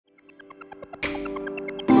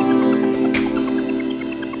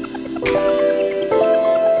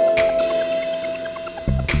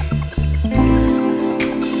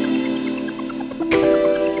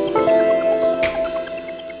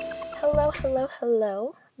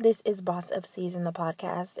Hello. This is Boss Up Season, the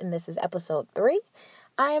podcast, and this is episode 3.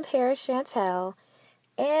 I am Paris Chantel,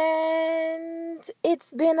 and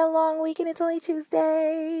it's been a long week and it's only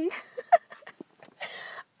Tuesday.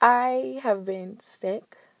 I have been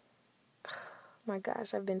sick. Oh my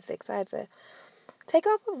gosh, I've been sick, so I had to take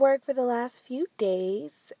off of work for the last few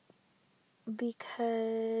days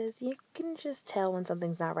because you can just tell when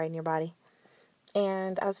something's not right in your body.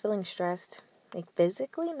 And I was feeling stressed, like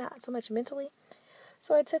physically, not so much mentally.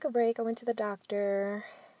 So I took a break, I went to the doctor,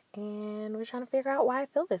 and we're trying to figure out why I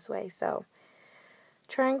feel this way. So,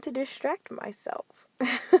 trying to distract myself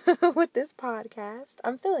with this podcast.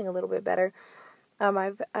 I'm feeling a little bit better.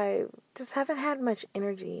 I just haven't had much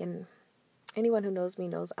energy, and anyone who knows me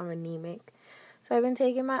knows I'm anemic. So I've been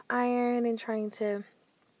taking my iron and trying to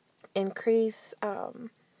increase,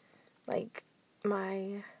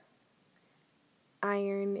 my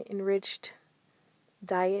iron-enriched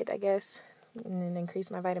diet, I guess, and then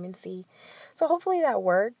increase my vitamin C. So hopefully that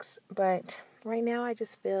works, but right now I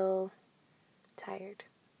just feel tired.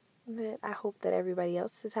 But I hope that everybody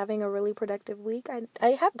else is having a really productive week. I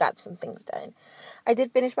have got some things done. I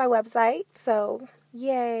did finish my website, so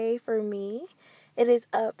yay for me. It is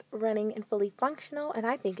up, running, and fully functional, and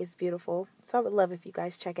I think it's beautiful. So I would love if you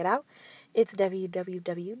guys check it out. It's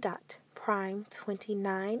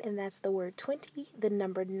www.prime29, and that's the word 20, the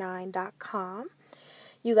number 9.com.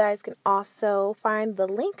 You guys can also find the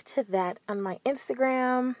link to that on my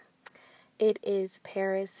Instagram. It is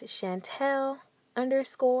Paris Chantel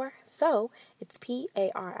 _. So it's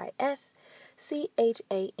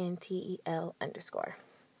PARISCHANTEL _.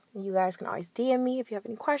 You guys can always DM me if you have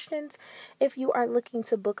any questions. If you are looking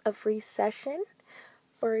to book a free session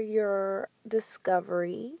for your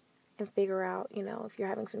discovery and figure out, if you're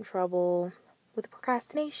having some trouble with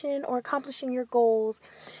procrastination or accomplishing your goals,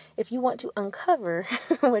 if you want to uncover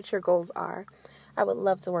what your goals are, I would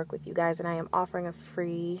love to work with you guys, and I am offering a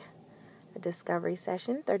free discovery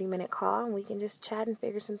session, 30-minute call, and we can just chat and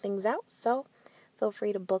figure some things out. So feel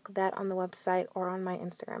free to book that on the website or on my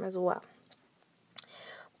Instagram as well.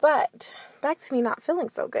 But back to me not feeling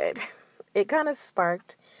so good. It kind of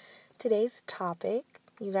sparked today's topic.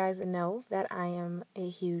 You guys know that I am a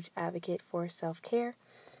huge advocate for self-care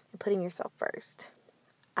and putting yourself first.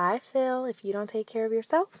 I feel if you don't take care of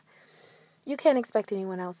yourself, you can't expect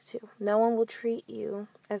anyone else to. No one will treat you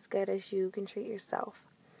as good as you can treat yourself.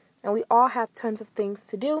 And we all have tons of things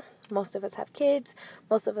to do. Most of us have kids.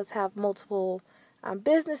 Most of us have multiple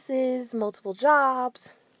businesses, multiple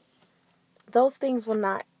jobs. Those things will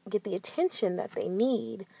not get the attention that they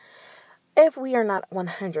need if we are not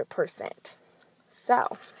 100%.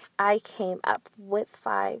 So, I came up with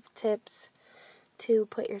 5 tips to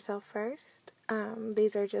put yourself first.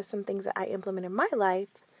 These are just some things that I implement in my life,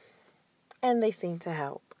 and they seem to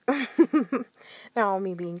help. Now,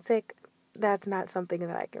 me being sick, that's not something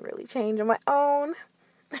that I can really change on my own.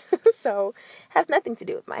 So, has nothing to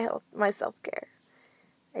do with my health, my self-care.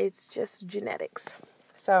 It's just genetics.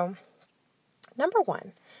 So, number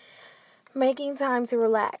 1, making time to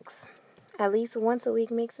relax. At least once a week,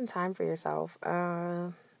 make some time for yourself.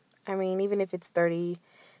 Even if it's 30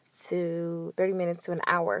 minutes to an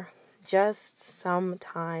hour, just some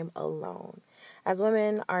time alone. As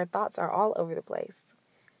women, our thoughts are all over the place.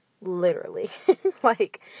 Literally.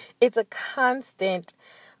 It's a constant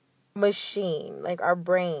machine. Our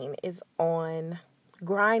brain is on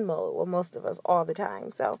grind mode, well, most of us, all the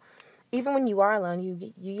time. So even when you are alone,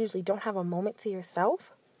 you usually don't have a moment to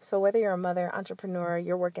yourself. So whether you're a mother, entrepreneur,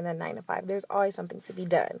 you're working a 9 to 5, there's always something to be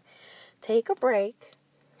done. Take a break,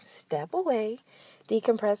 step away,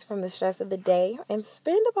 decompress from the stress of the day, and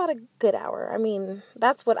spend about a good hour.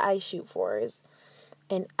 That's what I shoot for, is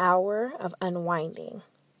an hour of unwinding.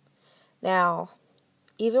 Now,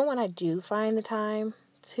 even when I do find the time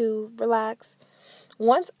to relax,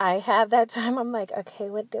 once I have that time, I'm like, okay,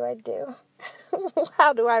 what do I do?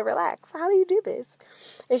 How do I relax? How do you do this?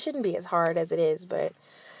 It shouldn't be as hard as it is, but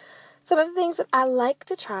some of the things that I like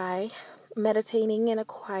to try: meditating in a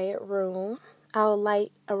quiet room. I'll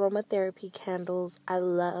light aromatherapy candles. I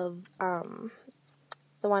love the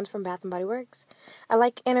ones from Bath & Body Works. I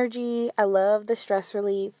like energy. I love the stress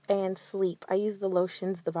relief and sleep. I use the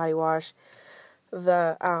lotions, the body wash,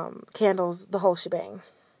 the candles, the whole shebang.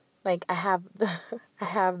 I have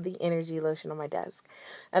the energy lotion on my desk,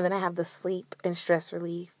 and then I have the sleep and stress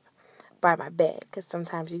relief by my bed, because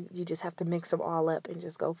sometimes you just have to mix them all up and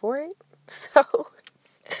just go for it. So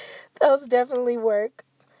those definitely work.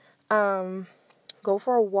 Go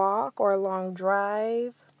for a walk or a long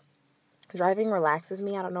drive. Driving relaxes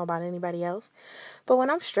me. I don't know about anybody else, but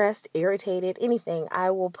when I'm stressed, irritated, anything,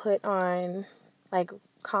 I will put on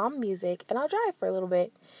calm music, and I'll drive for a little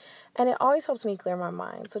bit. And it always helps me clear my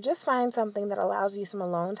mind. So just find something that allows you some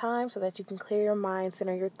alone time so that you can clear your mind,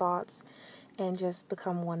 center your thoughts, and just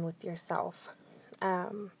become one with yourself.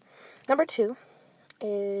 Number 2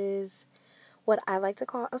 is what I like to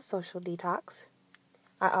call a social detox.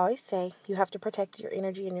 I always say you have to protect your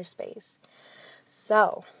energy and your space.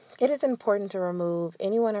 So it is important to remove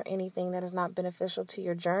anyone or anything that is not beneficial to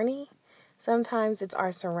your journey. Sometimes it's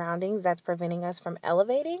our surroundings that's preventing us from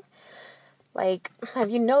elevating. Like,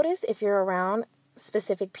 have you noticed if you're around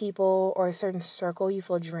specific people or a certain circle, you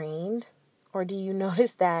feel drained? Or do you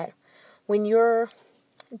notice that when you're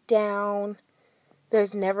down,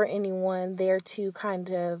 there's never anyone there to kind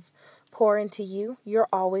of pour into you? You're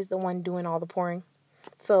always the one doing all the pouring.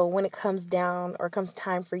 So when it comes down or comes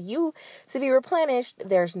time for you to be replenished,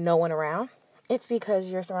 there's no one around. It's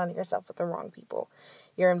because you're surrounding yourself with the wrong people.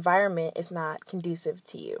 Your environment is not conducive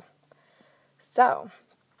to you. So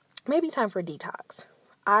maybe time for a detox.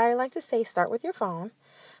 I like to say start with your phone,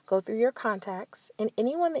 go through your contacts, and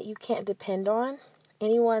anyone that you can't depend on,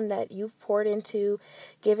 anyone that you've poured into,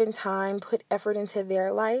 given time, put effort into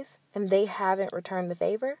their lives, and they haven't returned the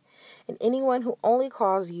favor, and anyone who only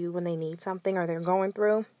calls you when they need something or they're going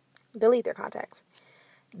through, delete their contacts.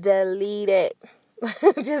 Delete it.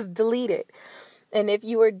 Just delete it. And if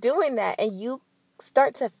you are doing that and you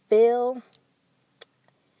start to feel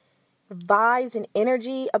vibes and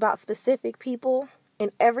energy about specific people,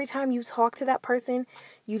 and every time you talk to that person,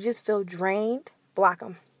 you just feel drained, block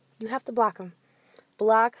them. You have to block them.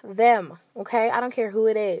 Block them, okay? I don't care who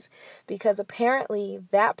it is, because apparently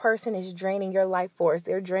that person is draining your life force.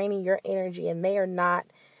 They're draining your energy, and they are not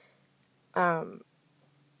an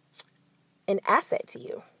asset to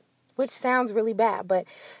you, which sounds really bad, but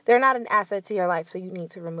they're not an asset to your life, so you need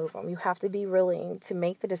to remove them. You have to be willing to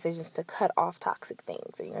make the decisions to cut off toxic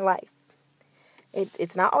things in your life.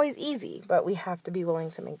 It's not always easy, but we have to be willing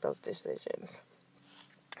to make those decisions.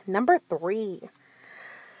 Number 3,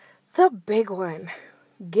 the big one,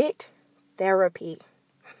 get therapy.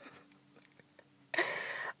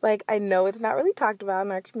 Like, I know it's not really talked about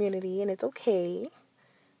in our community, and it's okay.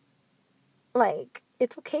 Like,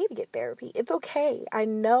 it's okay to get therapy. It's okay. I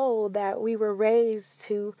know that we were raised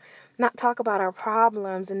to not talk about our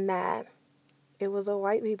problems and that it was a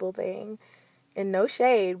white people thing. And no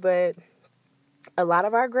shade, but a lot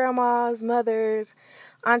of our grandmas, mothers,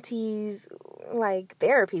 aunties, like,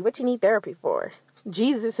 therapy. What you need therapy for?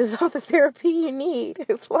 Jesus is all the therapy you need.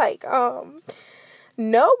 It's like,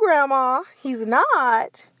 no, grandma, he's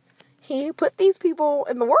not. He put these people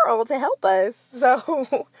in the world to help us. So,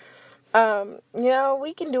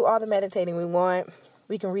 we can do all the meditating we want.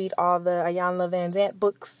 We can read all the Iyanla Vanzant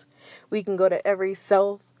books. We can go to every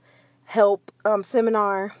self-help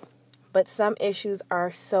seminar. But some issues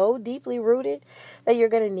are so deeply rooted that you're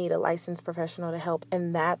going to need a licensed professional to help.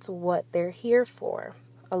 And that's what they're here for.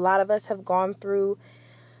 A lot of us have gone through,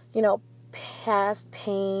 past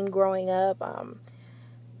pain growing up,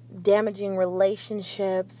 damaging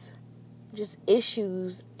relationships, just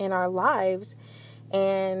issues in our lives.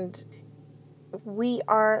 And we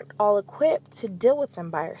aren't all equipped to deal with them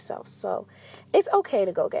by ourselves. So it's okay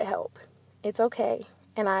to go get help. It's okay.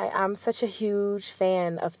 And I'm such a huge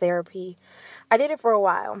fan of therapy. I did it for a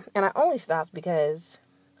while, and I only stopped because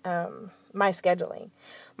my scheduling.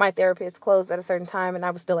 My therapist closed at a certain time, and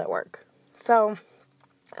I was still at work. So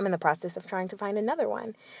I'm in the process of trying to find another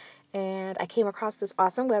one. And I came across this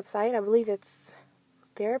awesome website. I believe it's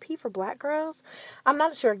Therapy for Black Girls. I'm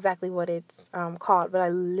not sure exactly what it's called, but I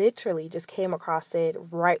literally just came across it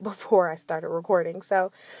right before I started recording.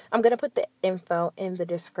 So I'm going to put the info in the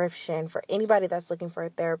description for anybody that's looking for a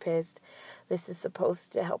therapist. This is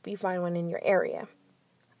supposed to help you find one in your area.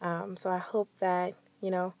 So I hope that,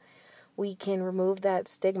 we can remove that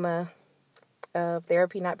stigma of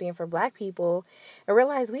therapy not being for Black people and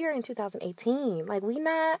realize we are in 2018. Like, we're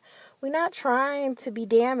not trying to be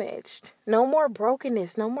damaged. No more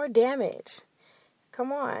brokenness, no more damage.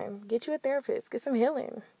 Come on, get you a therapist, get some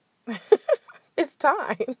healing. It's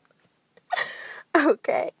time.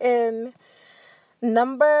 Okay, and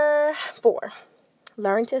number 4,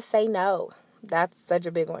 learn to say no. That's such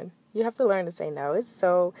a big one. You have to learn to say no.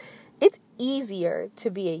 It's easier to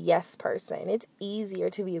be a yes person. It's easier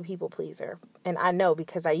to be a people pleaser. And I know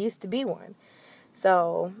because I used to be one.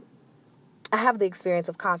 So I have the experience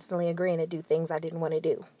of constantly agreeing to do things I didn't want to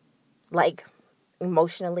do. Like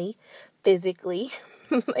emotionally, physically.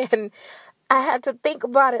 And I had to think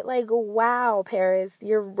about it like, wow, Paris,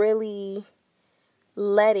 you're really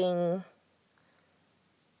letting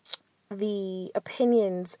the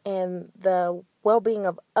opinions and the well-being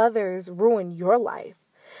of others ruin your life.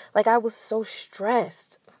 Like, I was so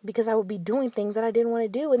stressed because I would be doing things that I didn't want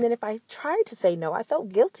to do. And then if I tried to say no, I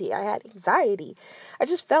felt guilty. I had anxiety. I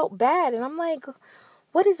just felt bad. And I'm like,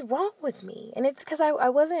 what is wrong with me? And it's because I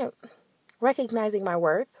wasn't recognizing my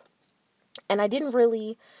worth. And I didn't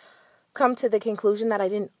really come to the conclusion that I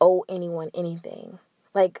didn't owe anyone anything.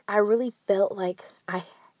 Like, I really felt like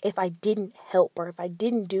if I didn't help or if I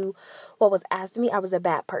didn't do what was asked of me, I was a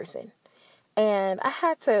bad person. And I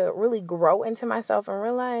had to really grow into myself and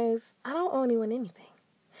realize I don't owe anyone anything.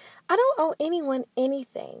 I don't owe anyone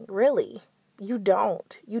anything, really. You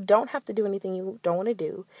don't. You don't have to do anything you don't want to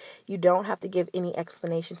do. You don't have to give any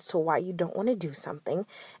explanations to why you don't want to do something.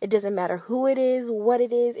 It doesn't matter who it is, what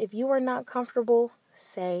it is. If you are not comfortable,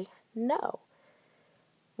 say no.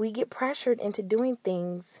 We get pressured into doing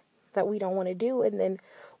things that we don't want to do, and then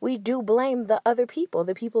we do blame the other people,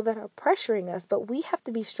 the people that are pressuring us, but we have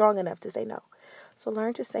to be strong enough to say no. So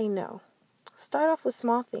learn to say no. Start off with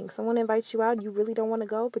small things. Someone invites you out and you really don't want to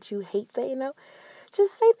go, but you hate saying no.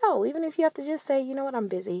 Just say no. Even if you have to just say, you know what, I'm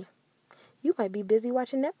busy. You might be busy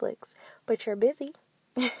watching Netflix, but you're busy.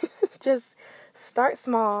 Just start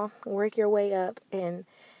small, work your way up, and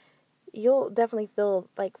you'll definitely feel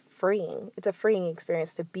like freeing. It's a freeing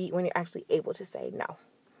experience to be when you're actually able to say no.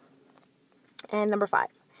 And number 5,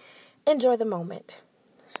 enjoy the moment.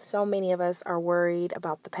 So many of us are worried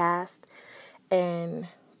about the past and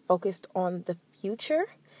focused on the future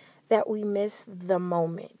that we miss the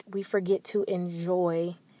moment. We forget to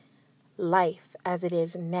enjoy life as it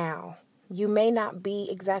is now. You may not be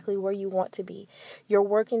exactly where you want to be. You're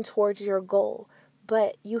working towards your goal,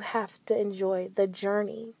 but you have to enjoy the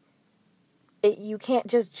journey. You can't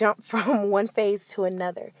just jump from one phase to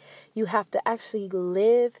another. You have to actually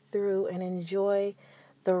live through and enjoy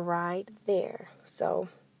the ride there. So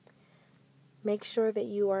make sure that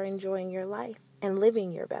you are enjoying your life and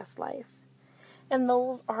living your best life. And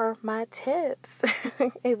those are my tips.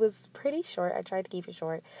 It was pretty short. I tried to keep it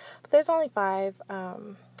short. But there's only 5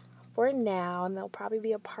 for now. And there'll probably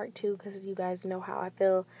be a part 2 because you guys know how I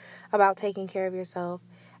feel about taking care of yourself.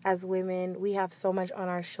 As women, we have so much on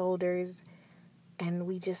our shoulders and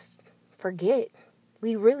we just forget.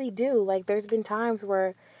 We really do. Like, there's been times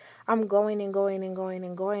where I'm going and going and going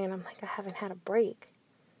and going, and I'm like, I haven't had a break.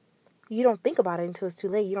 You don't think about it until it's too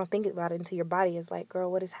late. You don't think about it until your body is like,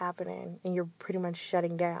 girl, what is happening? And you're pretty much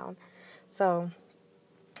shutting down. So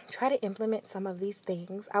try to implement some of these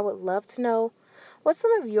things. I would love to know what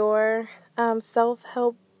some of your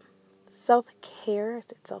self-care, I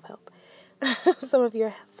said self-help, some of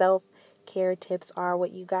your self-care tips are,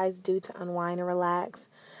 what you guys do to unwind and relax.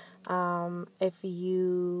 If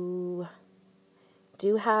you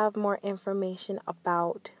do have more information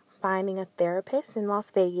about finding a therapist in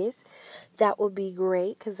Las Vegas, that would be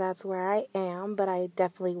great because that's where I am. But I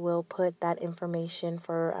definitely will put that information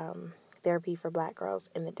for therapy for Black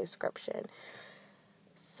girls in the description.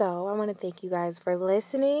 So I want to thank you guys for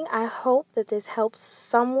listening. I hope that this helps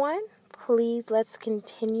someone. Please, let's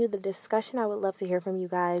continue the discussion. I would love to hear from you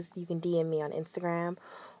guys. You can DM me on Instagram,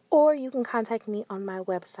 or you can contact me on my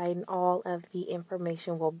website, and all of the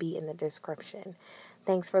information will be in the description.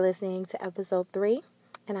 Thanks for listening to episode 3,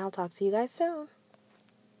 and I'll talk to you guys soon.